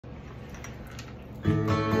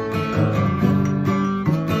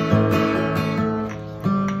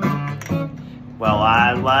Well,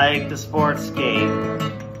 I like the sports skate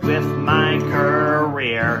with my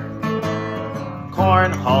career.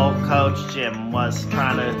 Cornhole coach Jim was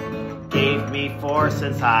trying to give me 4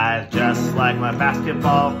 since high, just like my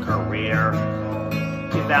basketball career.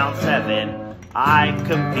 2007, I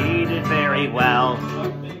competed very well,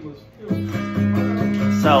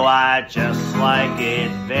 so I just like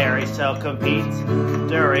it very so compete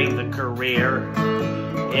during the career.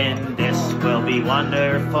 And this will be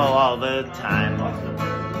wonderful all the time.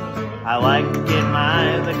 I like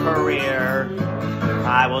in the career.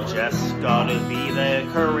 I will just go to be the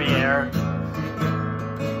career.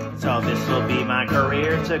 So this will be my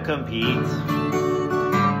career to compete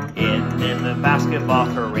in the basketball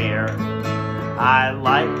career. I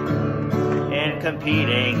like in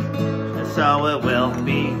competing, so it will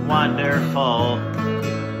be wonderful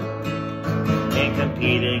in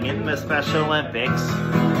competing in the Special Olympics.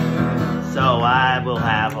 So I will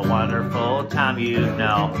have a wonderful time, you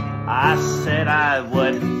know. I said I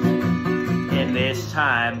would in this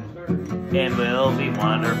time. It will be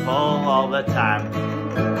wonderful all the time.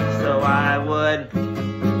 So I would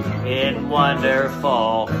in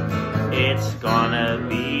wonderful. It's gonna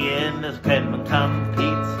be in the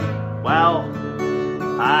compete. Well,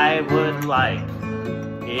 I would like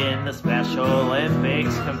in the Special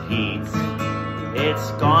Olympics compete.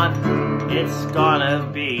 It's gonna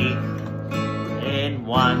be in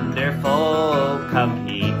wonderful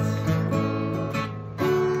compete.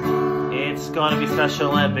 It's gonna be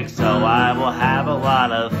Special Olympics, so I will have a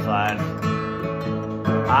lot of fun.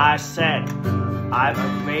 I said I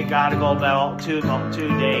gotta go about two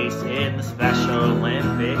days in the Special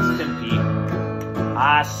Olympics compete.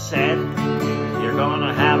 I said you're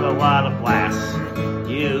gonna have a lot of blasts.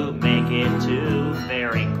 You make it to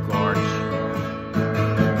very gorge.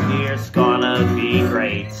 It's gonna be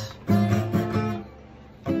great.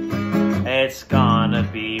 It's gonna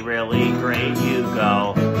be really great, you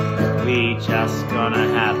go. We just gonna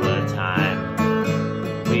have a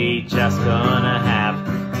time. We just gonna have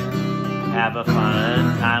a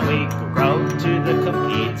fun time. We go to the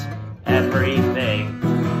compete everything,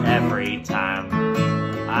 every time.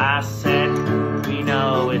 I said, we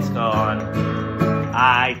know it's gone.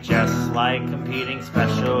 I just like competing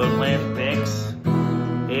Special Olympics.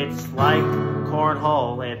 It's like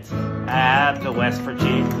cornhole, it's at the West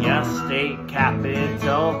Virginia State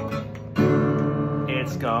Capitol.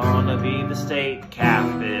 It's gonna be the state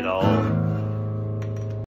capitol.